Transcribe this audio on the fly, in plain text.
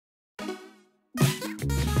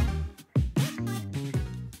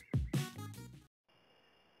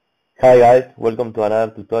Hi guys, welcome to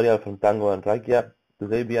another tutorial from Tango and Rakia.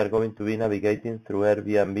 Today we are going to be navigating through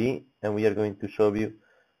Airbnb and we are going to show you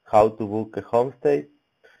how to book a homestay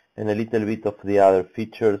and a little bit of the other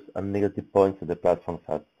features and negative points that the platform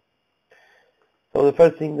has. So the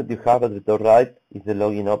first thing that you have at the top right is the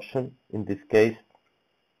login option. In this case,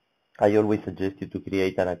 I always suggest you to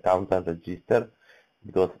create an account and register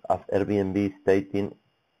because as Airbnb is stating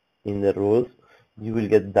in the rules, you will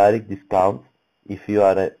get direct discounts if you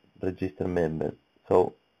are a registered member.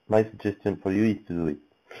 So my suggestion for you is to do it.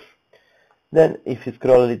 Then if you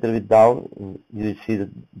scroll a little bit down, you will see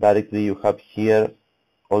that directly you have here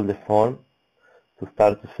all the forms to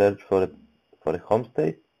start to search for a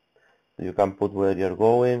homestay. So you can put where you're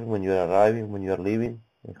going, when you're arriving, when you're leaving,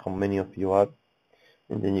 and how many of you are,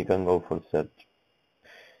 and then you can go for search.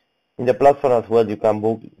 In the platform as well, you can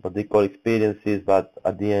book what they call experiences, but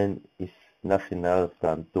at the end it's nothing else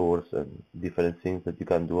than tours and different things that you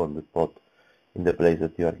can do on the spot in the place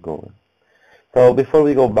that you are going. So before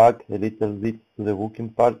we go back a little bit to the booking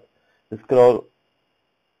part, let's scroll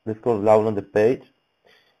down on the page,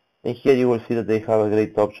 and here you will see that they have a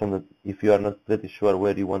great option that if you are not pretty sure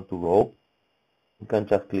where you want to go, you can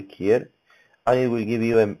just click here and it will give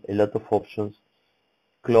you a lot of options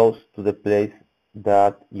close to the place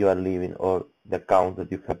that you are living or the account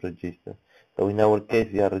that you have registered. So in our case,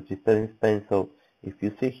 we are registered in Spain, so if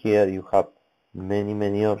you see here, you have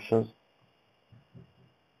many options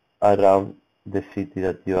around the city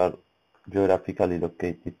that you are geographically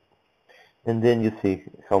located. And then you see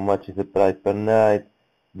how much is the price per night,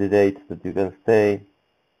 the dates that you can stay,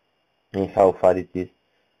 and how far it is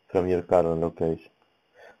from your current location.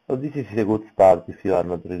 So this is a good start if you are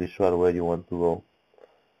not really sure where you want to go.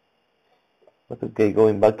 But okay,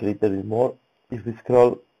 going back a little bit more, if we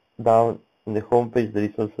scroll down in the home page, there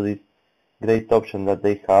is also this great option that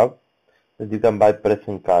they have that you can buy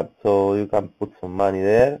present cards. So you can put some money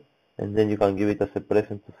there and then you can give it as a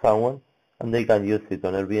present to someone and they can use it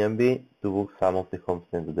on Airbnb to book some of the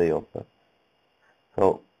homestays that they offer.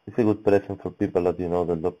 So it's a good present for people that you know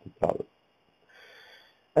that love to travel.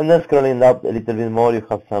 And then scrolling up a little bit more, you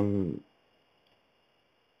have some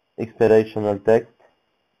inspirational text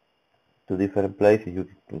to different places. You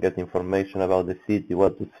can get information about the city,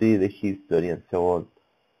 what to see, the history, and so on.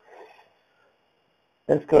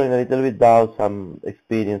 And scrolling a little bit down, some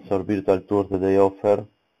experience or virtual tours that they offer,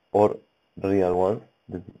 or real ones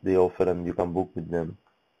that they offer and you can book with them.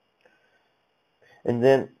 And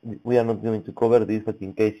then we are not going to cover this, but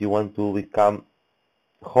in case you want to become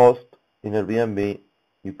host in Airbnb,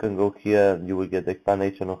 you can go here and you will get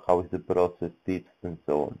explanation of how is the process, tips, and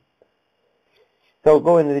so on. So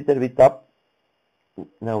going a little bit up,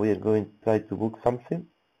 now we are going to try to book something.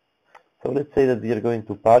 So let's say that we are going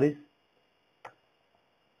to Paris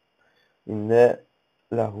in the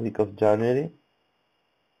last week of January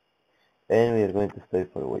and we are going to stay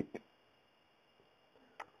for a week.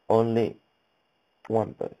 Only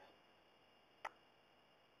one person.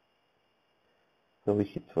 So we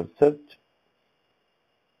hit for search.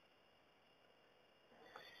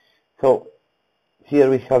 So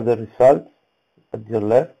here we have the results at your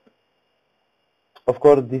left. Of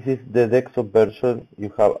course, this is the desktop version.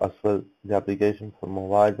 You have as well the application for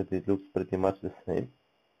mobile, but it looks pretty much the same.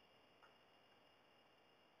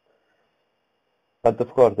 But of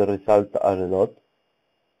course, the results are a lot.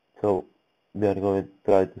 So we are going to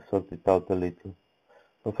try to sort it out a little.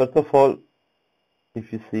 So first of all,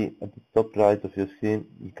 if you see at the top right of your screen,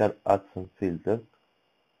 you can add some filters.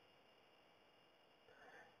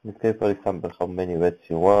 In this case, for example, how many beds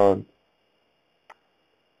you want.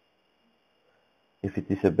 If it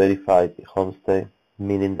is a verified homestay,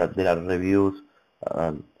 meaning that there are reviews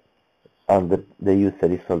and the user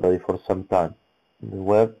is already for some time in the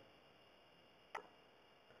web.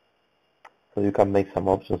 So you can make some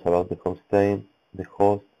options about the homestay, the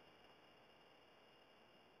host.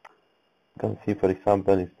 You can see, for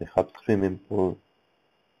example, if they have swimming pool,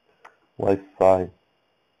 Wi-Fi,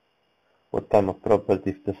 what kind of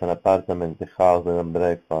property, if there's an apartment, a house, bed and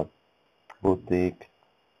breakfast, boutique.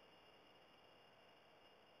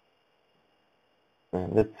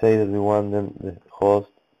 And let's say that we want them, the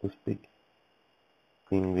host, to speak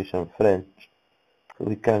English and French, so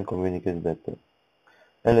we can communicate better.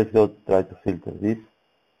 And let's go try to filter this.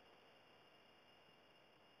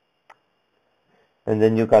 And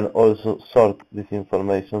then you can also sort this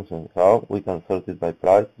information, and how we can sort it by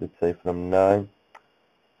price, let's say from 9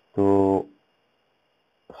 to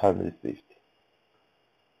 150.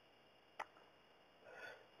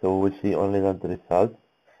 So we'll see only that result.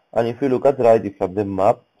 And if you look at right, you have the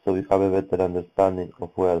map. so we have a better understanding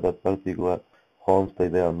of where that particular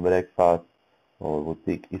homestay, bed and breakfast or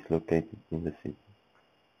boutique is located in the city.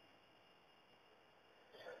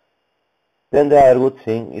 Then the other good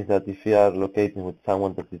thing is that if you are locating with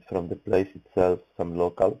someone that is from the place itself, some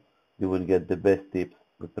local, you will get the best tips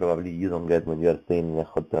that probably you don't get when you are staying in a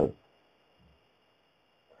hotel.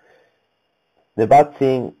 The bad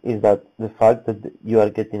thing is that the fact that you are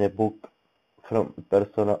getting a book from a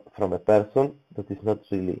person that is not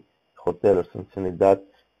really a hotel or something like that,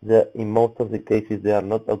 in most of the cases they are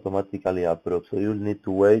not automatically approved, so you'll need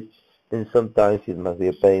to wait, and sometimes it must be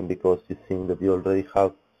a pain because you think that you already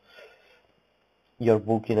have your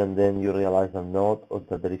booking and then you realize that not, or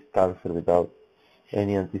that there is cancelled without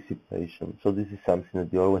any anticipation. So this is something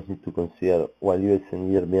that you always need to consider while using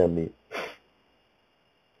Airbnb.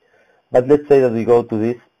 But let's say that we go to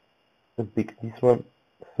this, let's pick this one,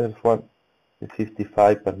 the first one is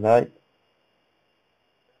 55 per night,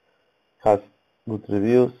 has good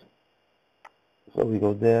reviews, so we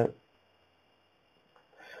go there.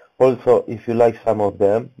 Also, if you like some of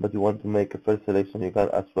them, but you want to make a first selection, you can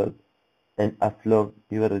as well. And as long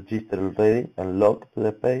you are registered already and logged to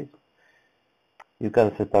the page, you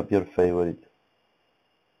can set up your favorite.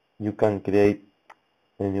 You can create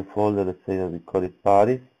a new folder, let's say that we call it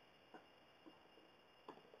Paris.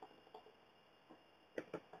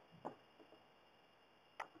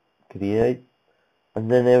 Create, and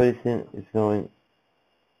then everything is going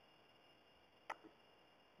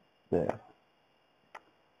there.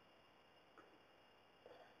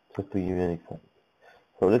 Just to give you an example.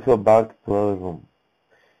 So let's go back to our room.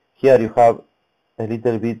 Here you have a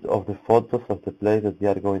little bit of the photos of the place that you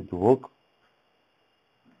are going to book.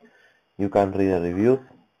 You can read the reviews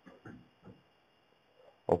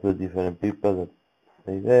of the different people that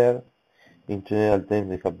stay there. In general terms,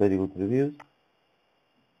 they have very good reviews.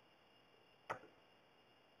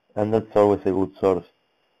 And that's always a good source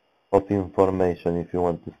of information if you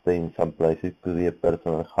want to stay in some place. It could be a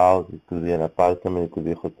personal house, it could be an apartment, it could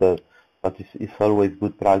be a hotel, but it's always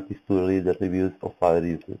good practice to read the reviews of other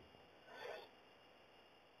users.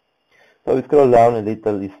 So we scroll down a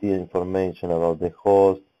little, you see information about the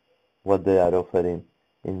host, what they are offering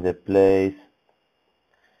in the place.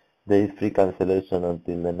 There is free cancellation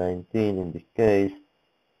until the 19th in this case.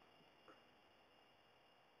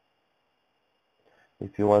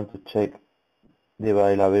 If you want to check the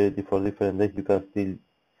availability for different days, you can still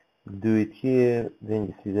do it here. Then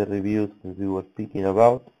you see the reviews that we were speaking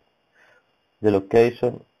about, the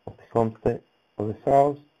location of the homestay of the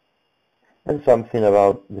house, and something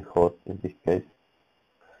about the host in this case.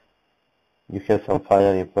 You have some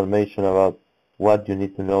final information about what you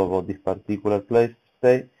need to know about this particular place to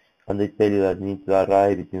stay, and they tell you that you need to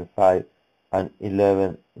arrive between 5 and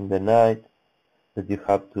 11 in the night, that you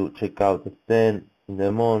have to check out at 10 in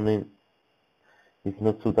the morning. It's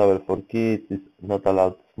not suitable for kids, it's not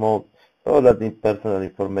allowed to smoke, all that is personal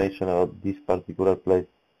information about this particular place.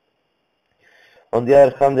 On the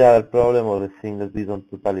other hand, the other problem or the thing that we don't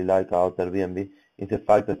totally like about Airbnb is the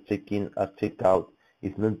fact that check-in or check-out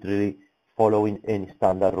is not really following any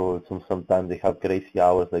standard rules, and sometimes they have crazy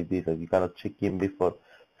hours like this, like you cannot check in before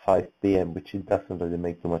 5 p.m., which it doesn't really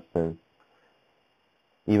make too much sense.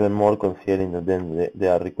 Even more considering that then they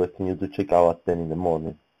are requesting you to check out at 10 in the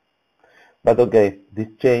morning. But okay, this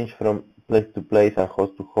change from place to place and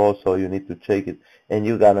host to host, so you need to check it, and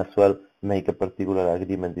you can as well make a particular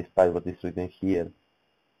agreement despite what is written here.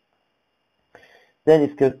 Then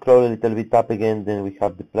it can scroll a little bit up again, then we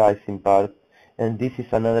have the pricing part, and this is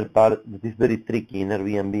another part that is very tricky in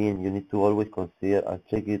Airbnb, and you need to always consider and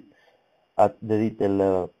check it at the detail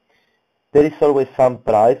level. There is always some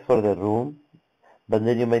price for the room, but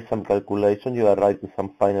then you make some calculation, you arrive to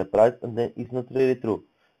some final price, and then it's not really true.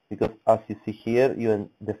 Because as you see here,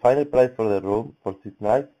 the final price for the room for 6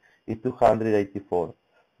 nights is $284.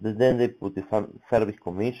 But then they put some service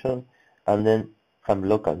commission, and then some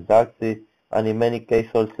local taxes, and in many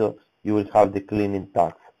cases also you will have the cleaning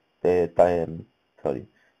tax, the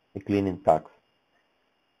cleaning tax.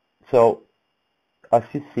 So as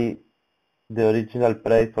you see, the original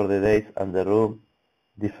price for the days and the room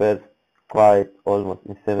differs quite almost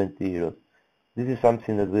in 70 euros. This is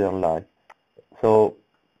something that we don't like. So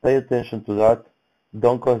pay attention to that.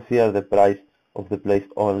 Don't consider the price of the place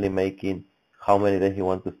only making how many days you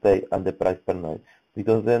want to stay and the price per night,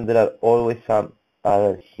 because then there are always some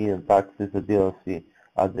other hidden taxes that you don't see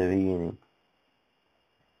at the beginning.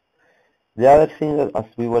 The other thing that, as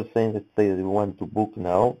we were saying, let's say that we want to book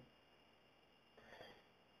now,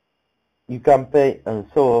 you can pay and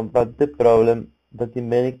so on, but the problem that in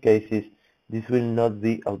many cases this will not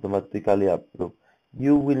be automatically approved.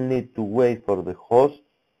 You will need to wait for the host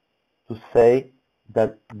to say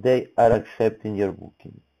that they are accepting your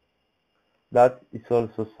booking. That is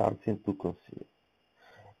also something to consider.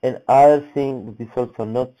 And other thing that is also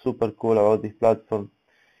not super cool about this platform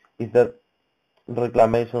is that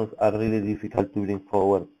reclamations are really difficult to bring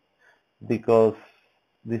forward, because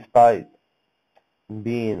despite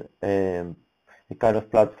being a kind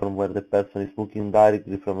of platform where the person is booking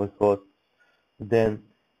directly from a host, then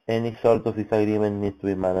any sort of disagreement needs to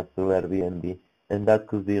be managed through Airbnb, and that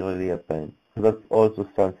could be really a pain. So that's also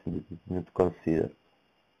something that you need to consider.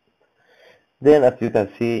 Then, as you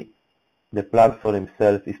can see, the platform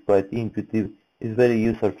itself is quite intuitive, it's very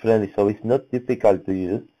user-friendly, so it's not difficult to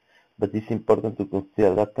use, but it's important to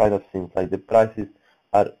consider that kind of things, like the prices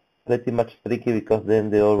are pretty much tricky because then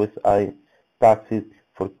they always add taxes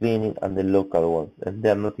for cleaning and the local ones, and they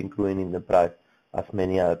are not included in the price as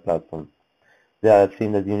many other platforms. The other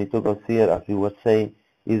thing that you need to consider, as you were saying,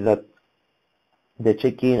 is that the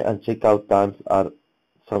check-in and check-out times are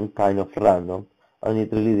some kind of random, and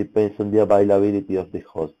it really depends on the availability of the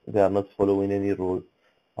host. They are not following any rules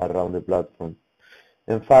around the platform.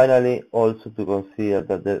 And finally, also to consider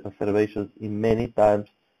that the reservations in many times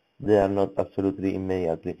they are not absolutely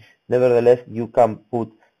immediately. Nevertheless, you can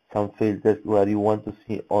put some filters where you want to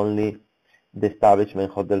see only the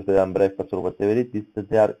establishment, hotels, bed and breakfast, or whatever it is, that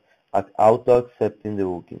they are auto-accepting the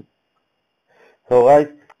booking. So guys,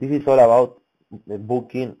 this is all about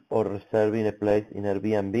booking or reserving a place in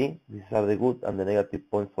Airbnb. These are the good and the negative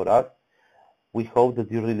points for us. We hope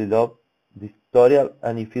that you really loved this tutorial,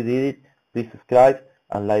 and if you did it, please subscribe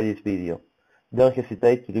and like this video. Don't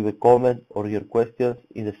hesitate to leave a comment or your questions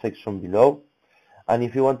in the section below. And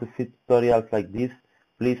if you want to see tutorials like this,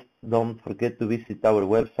 please don't forget to visit our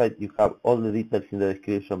website. You have all the details in the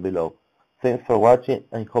description below. Thanks for watching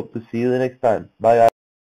and hope to see you the next time. Bye guys.